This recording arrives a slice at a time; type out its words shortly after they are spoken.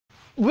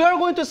we are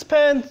going to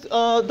spend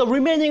the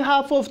remaining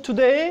half of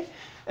today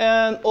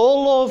and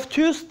all of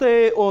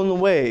Tuesday on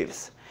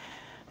waves.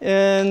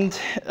 And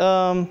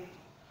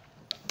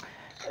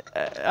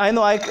I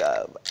know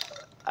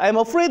I'm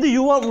afraid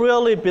you won't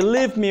really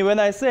believe me when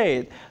I say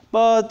it,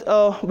 but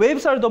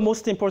waves are the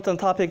most important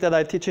topic that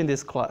I teach in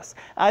this class.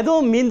 I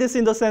don't mean this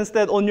in the sense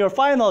that on your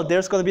final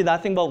there's going to be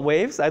nothing but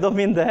waves. I don't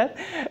mean that.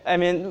 I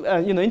mean,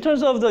 in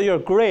terms of your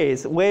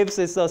grades, waves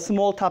is a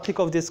small topic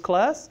of this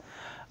class.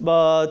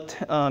 But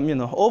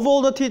of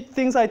all the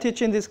things I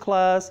teach in this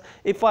class,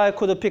 if I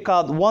could pick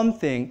out one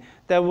thing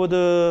that would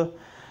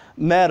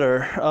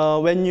matter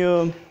when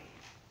you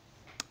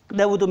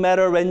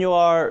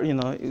are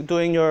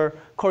doing your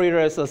career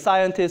as a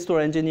scientist or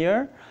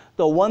engineer,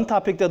 the one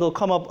topic that will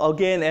come up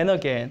again and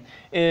again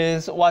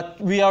is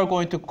what we are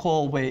going to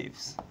call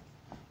waves.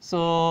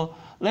 So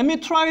let me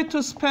try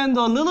to spend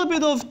a little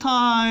bit of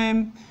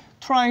time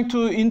trying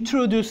to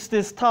introduce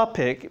this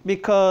topic,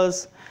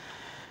 because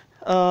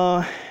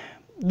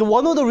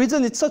one of the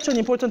reasons it's such an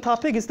important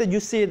topic is that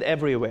you see it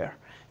everywhere.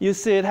 You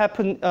see it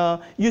happen.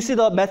 You see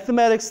the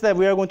mathematics that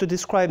we are going to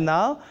describe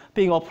now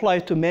being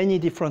applied to many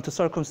different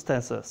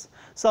circumstances,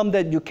 some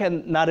that you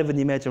cannot even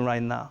imagine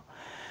right now.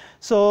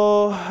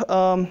 So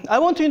I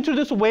want to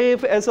introduce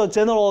wave as a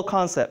general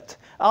concept.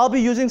 I'll be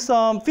using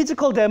some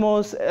physical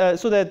demos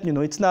so that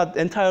it's not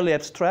entirely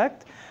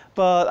abstract,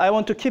 but I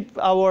want to keep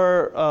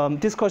our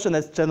discussion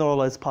as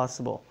general as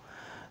possible.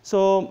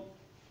 So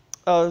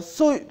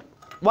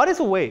what is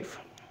a wave?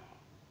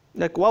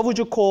 Like, what would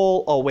you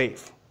call a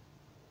wave?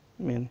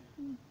 I mean,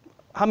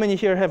 how many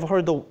here have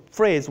heard the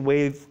phrase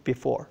wave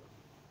before?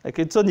 Like,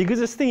 it's an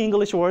existing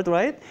English word,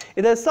 right?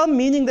 It has some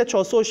meaning that you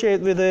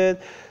associate with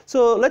it.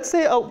 So let's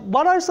say,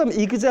 what are some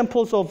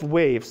examples of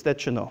waves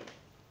that you know?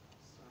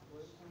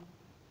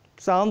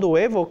 Sound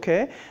wave,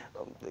 okay.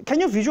 Can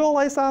you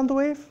visualize sound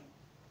wave?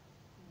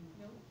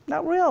 No.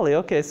 Not really,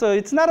 okay. So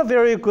it's not a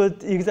very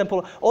good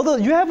example. Although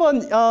you have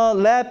a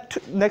lab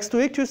next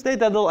week, Tuesday,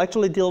 that will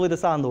actually deal with the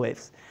sound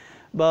waves.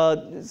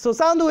 But so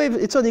sound wave,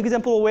 it's an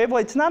example of wave, but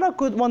it's not a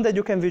good one that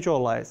you can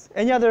visualize.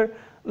 Any other,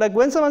 like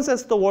when someone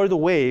says the word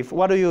wave,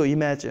 what do you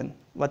imagine?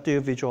 What do you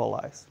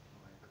visualize?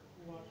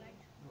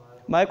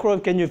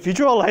 Microwave, can you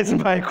visualize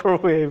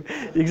microwave?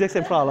 Exact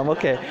same problem,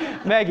 okay.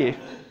 Maggie,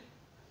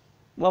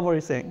 what were you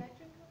saying?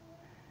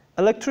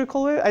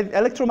 Electrical wave,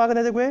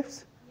 electromagnetic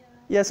waves?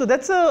 Yeah, so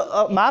that's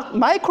a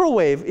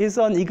microwave is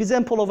an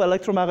example of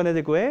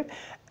electromagnetic wave.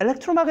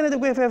 Electromagnetic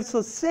wave has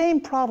the same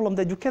problem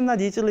that you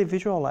cannot easily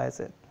visualize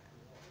it.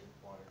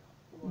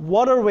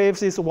 Water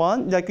waves is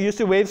one. Like you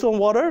see waves on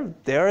water,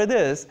 there it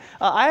is.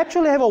 I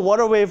actually have a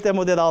water wave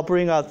demo that I'll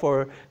bring out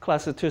for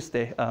class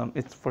Tuesday.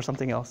 It's for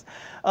something else.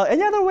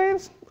 Any other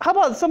waves? How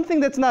about something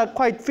that's not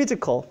quite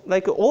physical?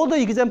 Like all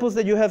the examples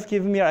that you have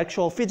given me are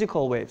actual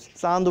physical waves.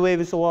 Sound wave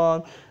is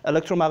one,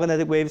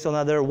 electromagnetic wave is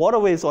another, water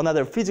wave is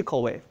another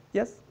physical wave.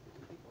 Yes?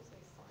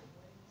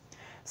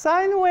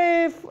 Sine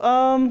wave,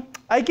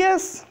 I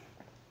guess,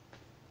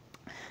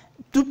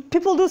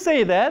 people do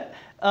say that.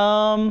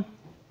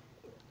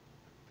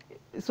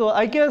 So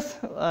I guess,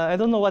 I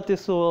don't know what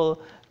this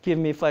will give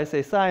me if I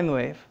say sine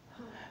wave.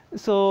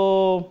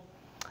 So,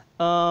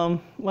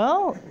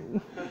 well,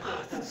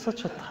 it's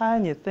such a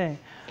tiny thing.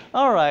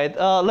 All right,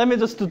 let me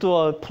just do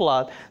a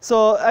plot.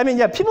 So, I mean,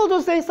 yeah, people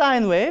do say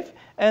sine wave,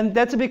 and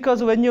that's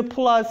because when you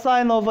plot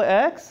sine over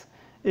x,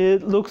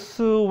 it looks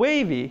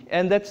wavy,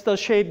 and that's the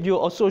shape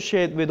you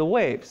associate with the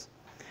waves.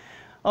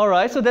 All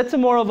right, so that's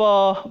more of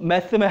a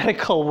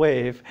mathematical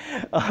wave,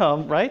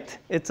 right?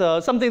 It's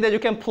something that you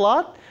can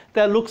plot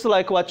that looks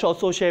like what you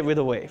associate with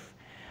a wave.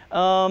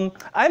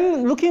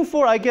 I'm looking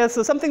for, I guess,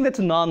 something that's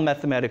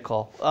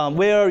non-mathematical,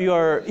 where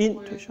your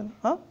intuition,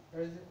 huh?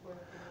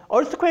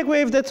 Earthquake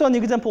wave, that's an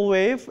example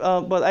wave,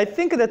 but I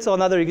think that's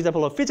another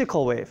example of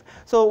physical wave.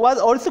 So what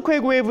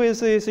earthquake wave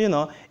is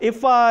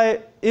if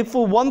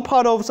one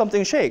part of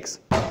something shakes,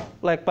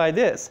 like by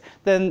this,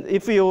 then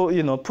if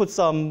you put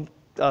some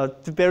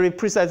very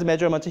precise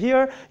measurement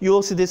here, you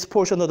will see this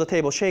portion of the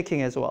table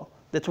shaking as well.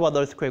 That's what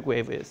earthquake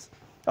wave is.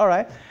 All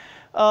right.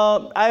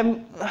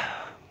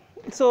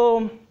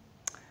 So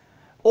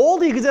all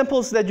the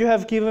examples that you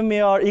have given me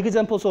are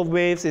examples of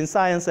waves in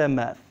science and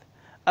math.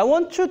 I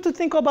want you to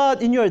think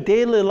about in your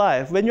daily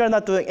life, when you're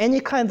not doing any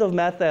kind of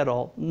math at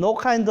all, no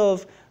kind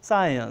of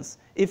science,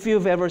 if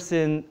you've ever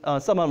seen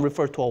someone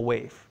refer to a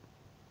wave.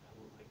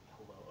 Like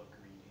hello, a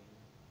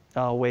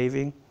greeting.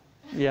 Waving.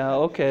 Yeah,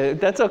 okay.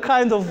 That's a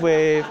kind of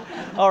wave.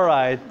 All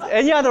right.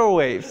 Any other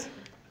waves?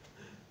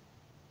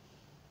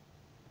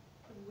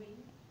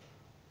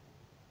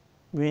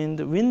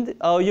 Wind?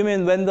 Oh, you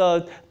mean when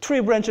the tree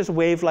branches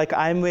wave like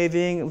I'm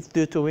waving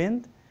due to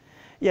wind?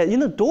 Yeah,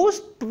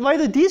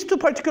 these two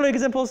particular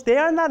examples, they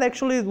are not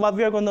actually what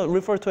we are going to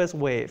refer to as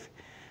wave.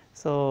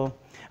 So,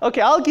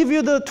 okay, I'll give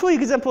you the two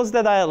examples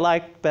that I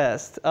like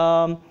best.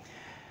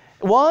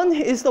 One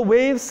is the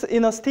waves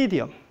in a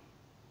stadium.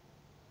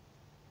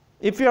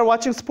 If you are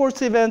watching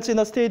sports events in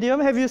a stadium,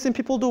 have you seen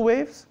people do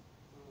waves?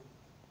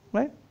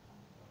 Right?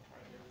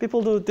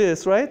 People do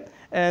this, right?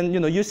 And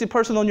you see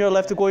person on your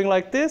left going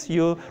like this,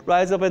 you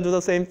rise up and do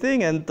the same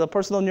thing, and the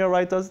person on your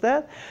right does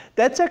that.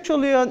 That's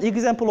actually an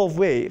example of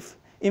wave.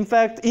 In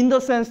fact, in the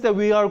sense that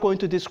we are going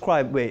to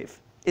describe wave.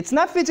 It's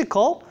not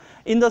physical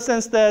in the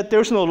sense that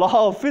there's no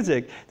law of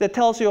physics that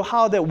tells you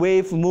how that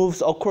wave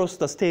moves across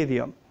the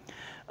stadium.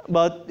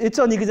 But it's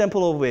an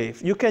example of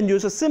wave. You can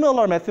use a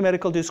similar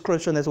mathematical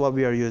description as what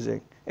we are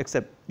using,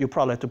 except you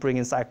probably have to bring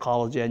in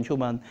psychology and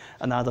human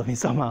anatomy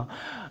somehow.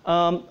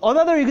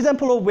 Another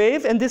example of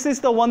wave, and this is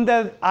the one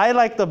that I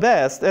like the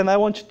best, and I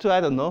want you to, I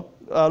don't know,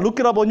 look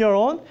it up on your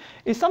own,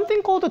 is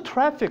something called a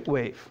traffic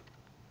wave.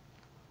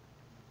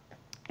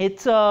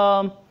 It's,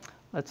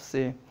 let's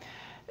see.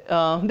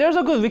 There's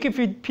a good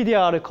Wikipedia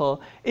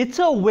article. It's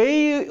a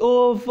way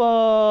of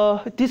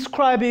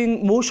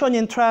describing motion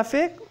in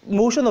traffic,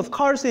 motion of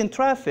cars in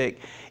traffic,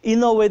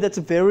 in a way that's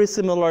very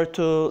similar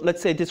to, let's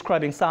say,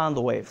 describing sound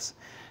waves.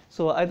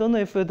 So I don't know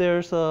if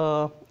there's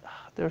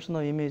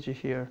no image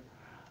here.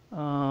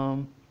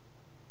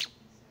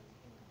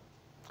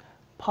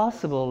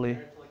 Possibly.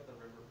 Like the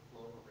river,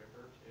 flow of a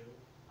river too?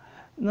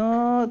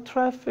 No,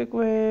 traffic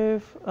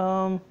wave.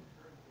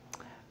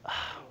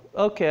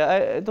 Okay,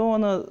 I don't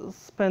want to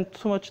spend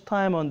too much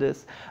time on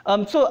this.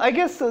 So I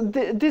guess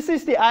this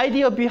is the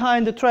idea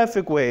behind the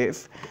traffic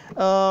wave.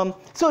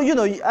 So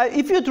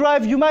if you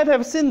drive, you might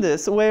have seen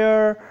this,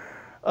 where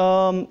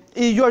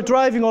you're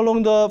driving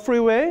along the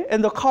freeway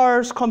and the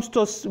cars comes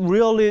to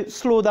really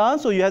slow down,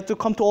 so you have to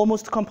come to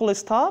almost complete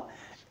stop,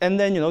 and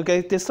then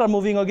they start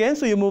moving again,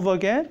 so you move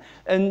again,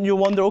 and you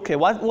wonder, okay,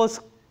 what was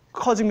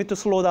causing me to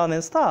slow down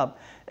and stop?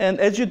 And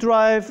as you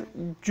drive,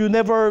 you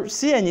never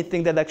see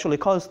anything that actually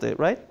caused it,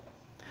 right?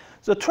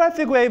 So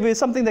traffic wave is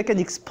something that can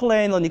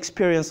explain an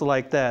experience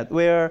like that,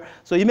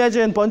 so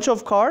imagine a bunch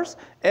of cars.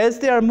 As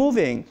they are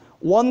moving,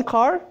 one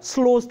car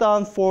slows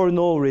down for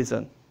no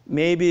reason.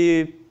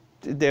 Maybe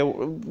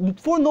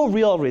for no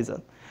real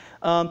reason.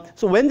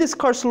 So when this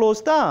car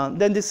slows down,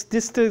 then this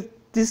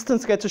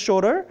distance gets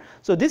shorter.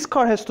 So this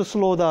car has to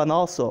slow down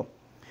also.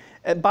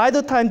 And by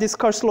the time this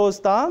car slows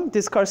down,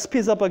 this car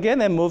speeds up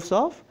again and moves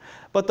off.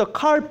 But the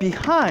car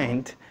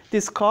behind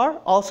this car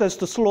also has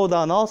to slow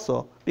down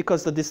also,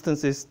 because the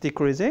distance is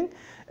decreasing,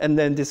 and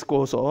then this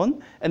goes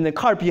on. And the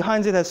car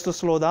behind it has to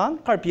slow down,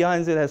 car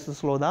behind it has to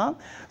slow down.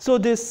 So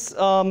this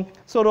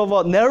sort of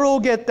a narrow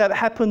gap that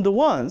happened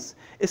once,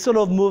 it sort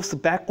of moves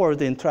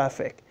backward in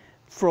traffic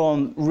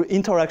from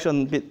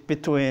interaction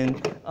between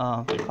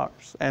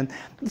cars. And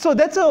so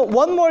that's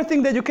one more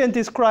thing that you can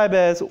describe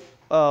as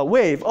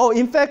wave. Oh,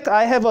 in fact,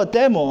 I have a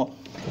demo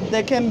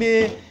that can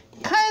be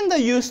kind of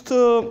used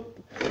to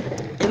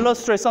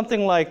illustrate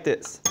something like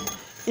this.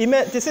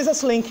 This is a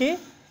slinky.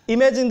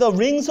 Imagine the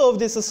rings of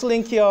this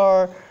slinky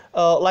are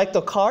like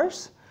the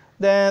cars.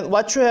 Then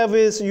what you have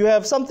is you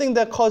have something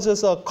that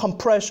causes a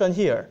compression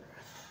here.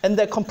 And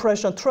that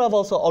compression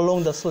travels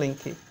along the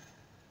slinky.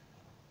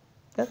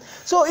 Okay?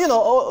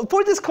 So,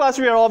 for this class,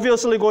 we are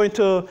obviously going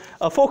to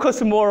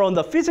focus more on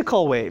the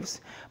physical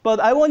waves. But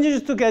I want you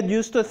to get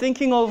used to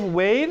thinking of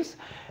waves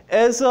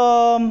as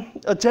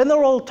a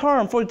general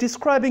term for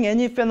describing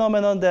any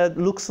phenomenon that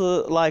looks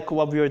like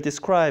what we are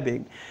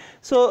describing.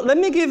 So let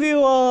me give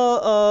you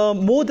a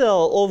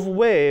model of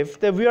wave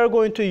that we are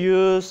going to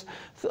use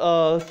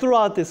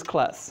throughout this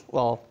class.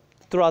 Well,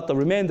 throughout the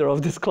remainder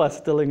of this class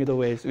dealing with the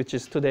waves, which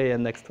is today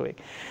and next week.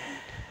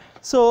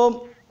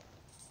 So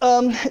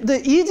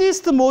the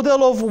easiest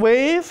model of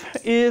wave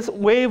is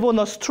wave on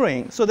a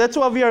string. So that's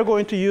what we are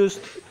going to use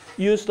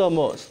the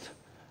most.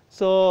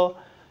 So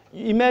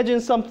imagine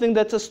something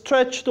that's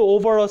stretched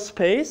over a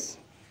space.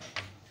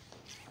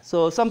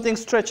 So something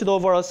stretched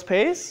over a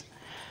space.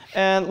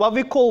 And what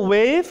we call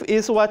wave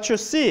is what you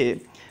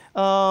see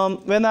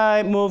when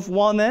I move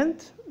one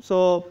end.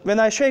 So when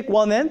I shake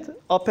one end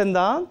up and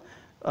down,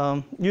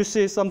 you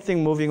see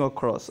something moving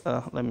across.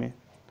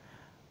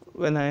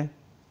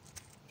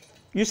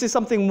 You see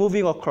something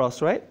moving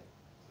across, right?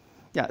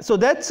 Yeah, so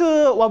that's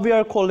what we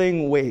are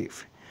calling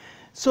wave.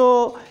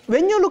 So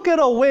when you look at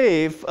a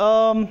wave,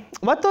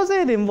 what does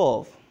it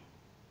involve?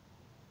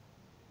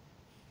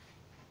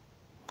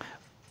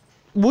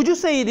 Would you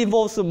say it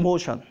involves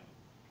motion?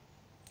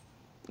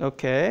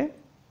 Okay.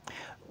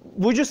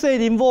 Would you say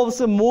it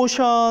involves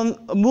motion,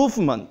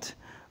 movement?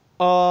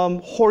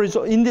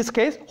 In this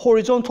case,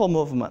 horizontal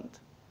movement.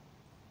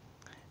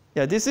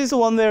 Yeah, this is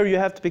one where you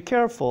have to be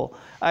careful.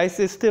 I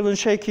see Stephen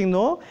shaking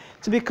no.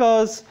 It's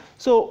because,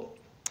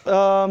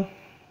 I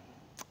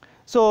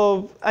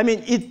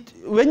mean,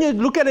 when you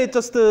look at it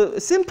just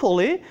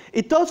simply,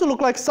 it does look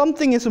like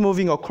something is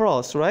moving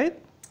across, right?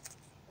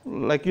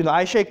 Like,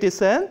 I shake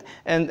this end,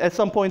 and at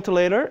some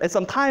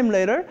time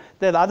later,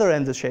 that other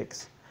end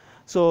shakes.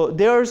 So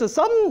there's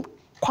some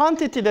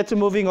quantity that's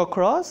moving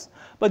across,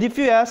 but if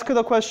you ask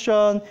the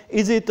question,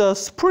 is it a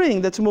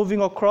spring that's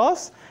moving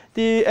across?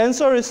 The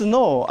answer is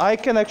no. I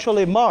can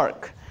actually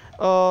mark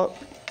a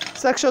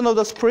section of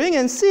the spring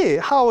and see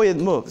how it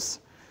moves.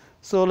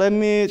 So let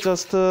me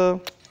just, I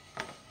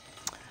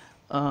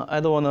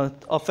don't want to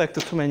affect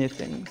too many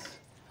things.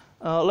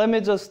 Let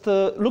me just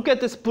look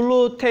at this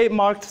blue tape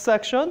marked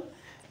section.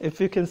 if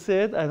you can see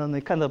it, I don't know,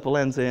 it kind of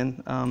blends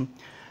in.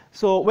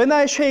 So when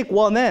I shake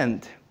one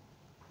end,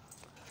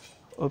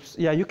 oops,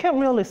 yeah, you can't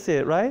really see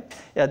it, right?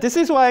 Yeah, this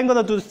is why I'm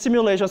gonna do the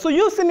simulation. So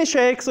you see me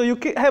shake, so you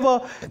can have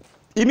a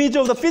image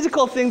of the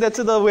physical thing that's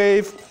the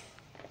wave.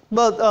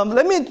 But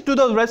let me do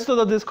the rest of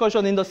the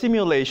discussion in the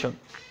simulation.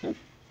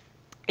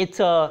 It's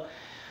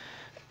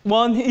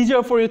one,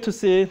 easier for you to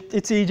see.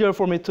 It's easier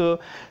for me to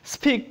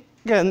speak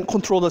and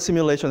control the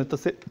simulation at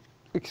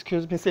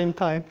the same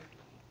time.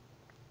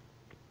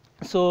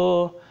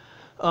 So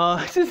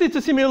since it's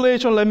a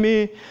simulation, let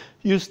me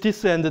use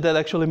this end that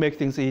actually makes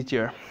things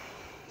easier.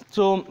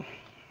 So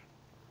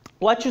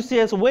what you see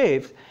as a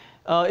wave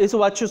is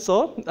what you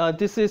saw.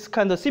 This is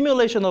kind of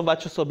simulation of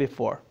what you saw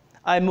before.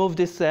 I move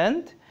this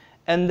end,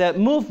 and that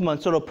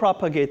movement sort of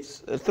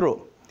propagates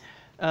through.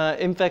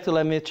 In fact,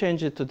 let me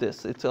change it to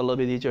this. It's a little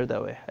bit easier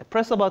that way. I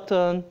press a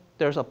button,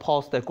 there's a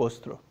pulse that goes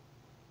through.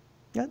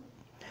 Yeah?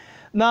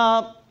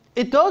 Now,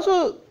 it does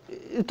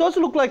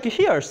look like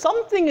here,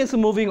 something is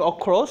moving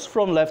across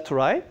from left to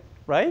right,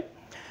 right?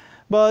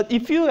 But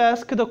if you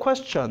ask the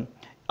question,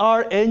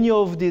 are any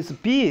of these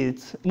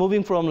beads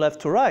moving from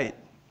left to right?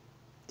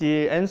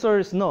 The answer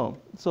is no.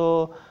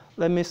 So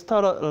let me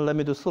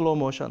do slow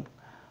motion.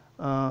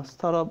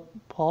 Start up,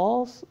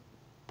 pause,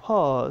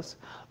 pause.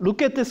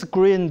 Look at this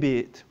green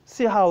bead.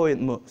 See how it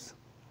moves.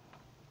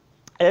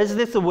 As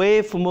this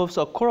wave moves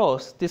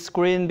across this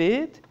green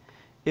bead,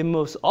 it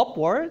moves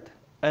upward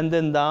and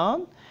then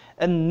down,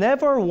 and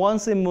never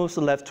once it moves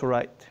left to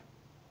right.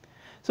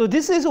 So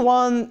this is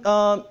one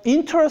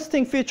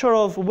interesting feature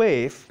of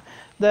wave,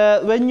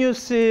 that when you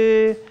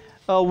see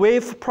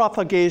wave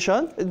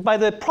propagation, by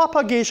the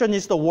propagation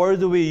is the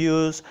word we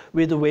use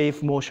with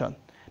wave motion.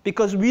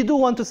 Because we do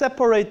want to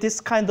separate this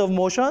kind of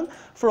motion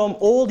from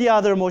all the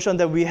other motion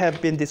that we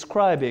have been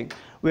describing,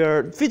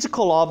 where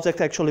physical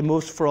object actually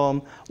moves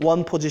from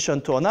one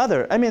position to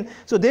another. I mean,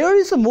 so there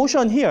is a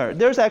motion here.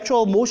 There's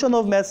actual motion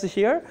of mass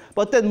here,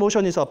 but that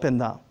motion is up and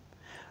down.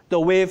 The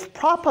wave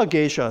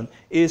propagation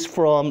is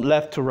from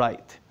left to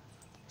right.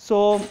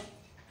 So,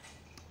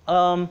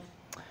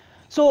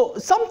 so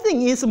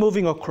something is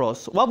moving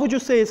across. What would you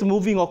say is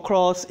moving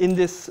across in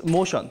this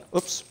motion?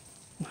 Oops.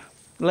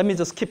 Let me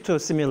just keep to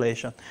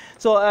simulation.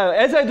 So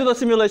as I do the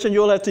simulation,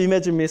 you'll have to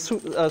imagine me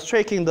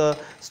shaking the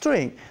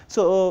string.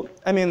 So,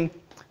 I mean,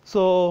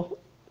 so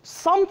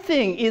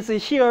something is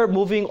here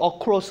moving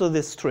across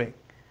this string.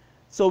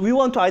 So we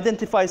want to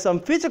identify some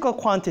physical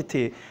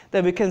quantity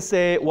that we can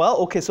say, well,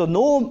 okay, so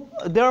no,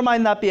 there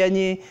might not be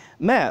any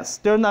mass.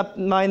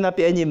 Might not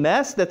be any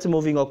mass that's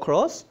moving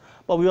across,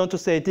 but we want to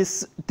say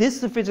this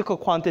physical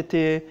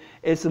quantity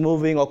is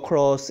moving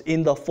across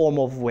in the form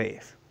of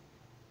wave.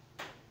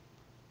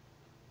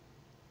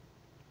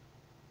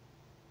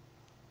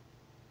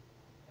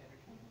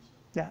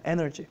 Yeah,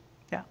 energy.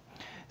 Yeah.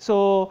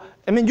 So,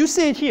 I mean, you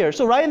see it here.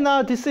 So right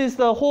now, this is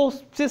the whole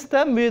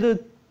system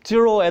with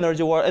zero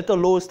energy or at the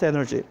lowest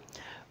energy.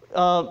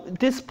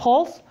 This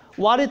pulse,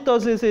 what it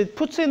does is it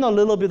puts in a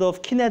little bit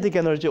of kinetic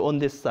energy on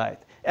this side.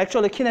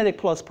 Actually, kinetic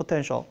plus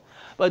potential.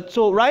 But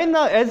so right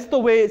now, as the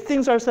way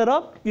things are set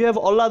up, you have a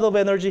lot of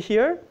energy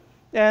here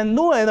and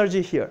no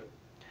energy here.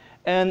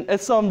 And at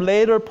some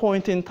later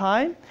point in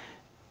time,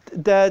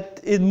 that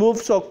it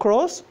moves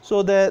across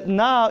so that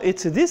now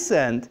it's this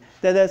end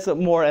that has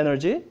more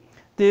energy.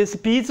 These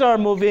beads are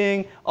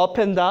moving up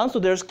and down, so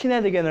there's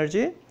kinetic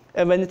energy.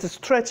 And when it's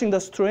stretching the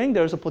string,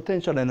 there's a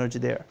potential energy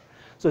there.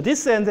 So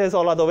this end has a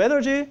lot of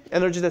energy.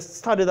 Energy that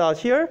started out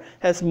here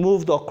has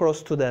moved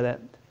across to that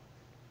end.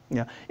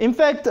 Yeah. In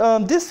fact,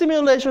 this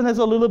simulation has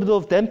a little bit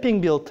of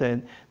damping built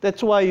in.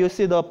 That's why you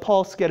see the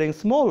pulse getting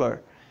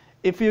smaller.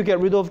 If you get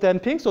rid of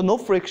damping, so no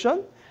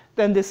friction,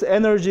 then this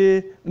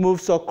energy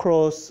moves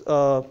across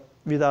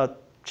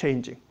without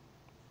changing.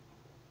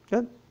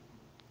 Good?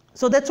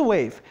 So that's a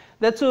wave.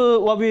 That's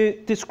what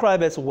we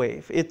describe as a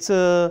wave. It's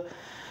let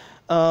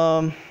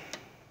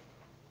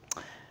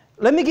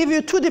me give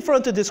you two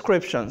different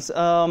descriptions.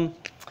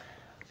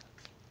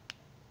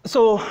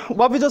 So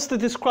what we just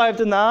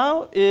described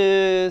now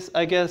is,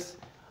 I guess,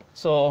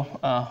 so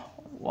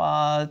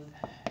what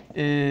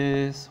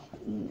is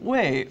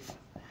wave?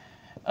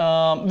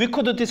 We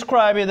could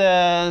describe it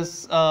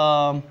as,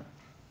 I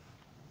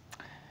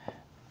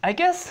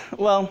guess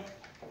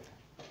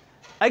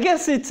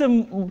it's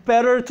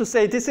better to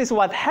say this is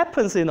what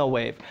happens in a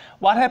wave.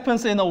 What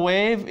happens in a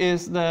wave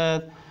is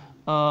that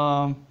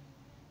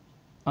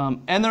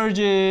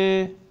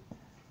energy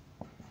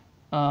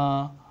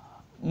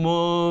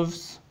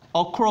moves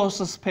across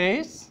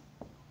space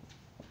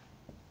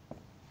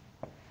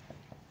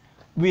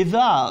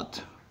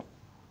without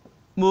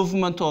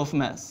movement of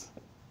mass.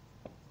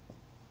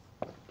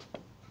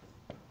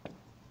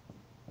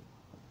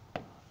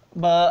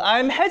 But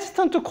I'm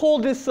hesitant to call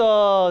this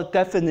a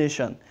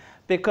definition,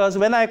 because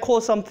when I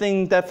call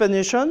something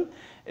definition,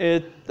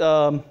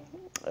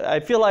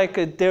 I feel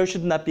like there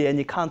should not be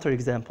any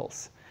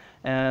counterexamples.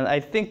 And I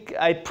think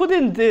I put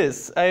in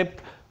this, I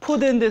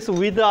put in this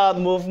without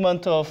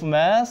movement of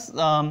mass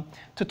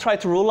to try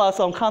to rule out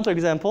some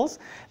counterexamples.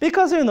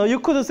 Because you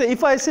could say,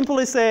 if I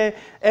simply say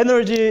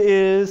energy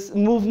is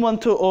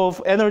movement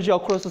of energy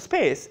across the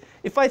space,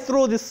 if I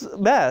throw this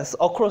mass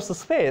across the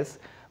space,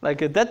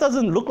 like that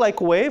doesn't look like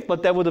a wave,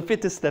 but that would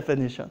fit this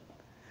definition.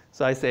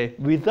 So I say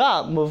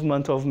without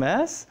movement of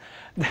mass,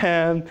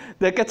 then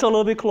that gets a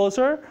little bit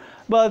closer.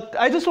 But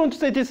I just want to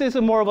say this is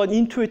more of an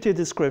intuitive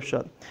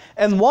description.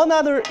 And one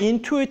other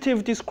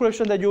intuitive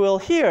description that you will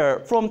hear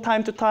from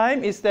time to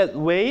time is that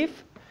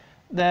wave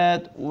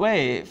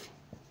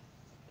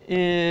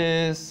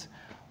is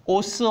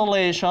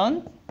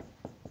oscillation.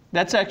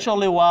 That's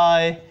actually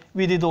why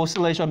we did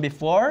oscillation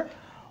before.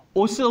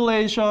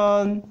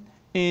 Oscillation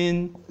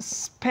in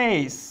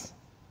space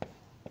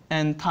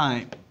and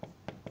time.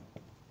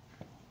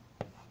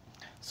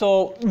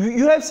 So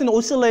you have seen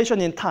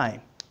oscillation in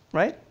time,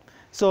 right?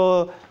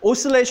 So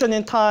oscillation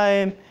in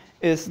time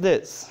is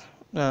this.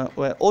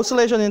 Well,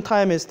 oscillation in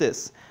time is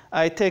this.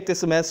 I take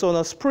this mass on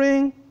a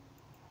spring.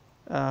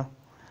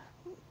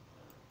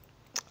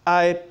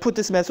 I put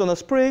this mass on a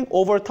spring.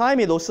 Over time,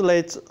 it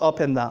oscillates up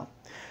and down.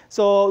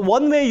 So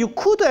one way you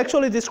could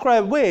actually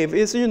describe wave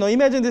is,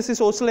 imagine this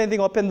is oscillating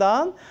up and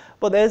down.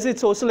 But as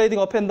it's oscillating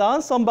up and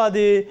down,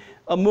 somebody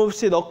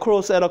moves it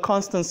across at a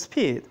constant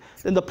speed.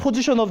 Then the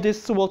position of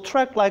this will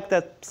track like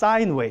that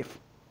sine wave.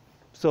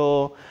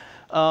 So,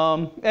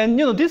 and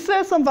this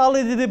has some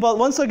validity, but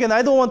once again,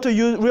 I don't want to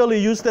really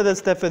use that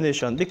as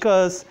definition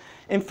because,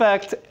 in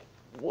fact,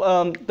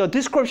 the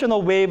description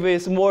of wave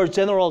is more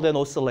general than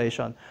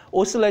oscillation.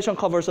 Oscillation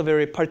covers a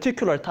very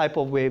particular type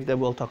of wave that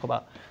we'll talk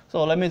about.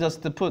 So let me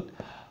just put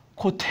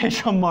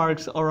quotation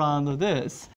marks around this.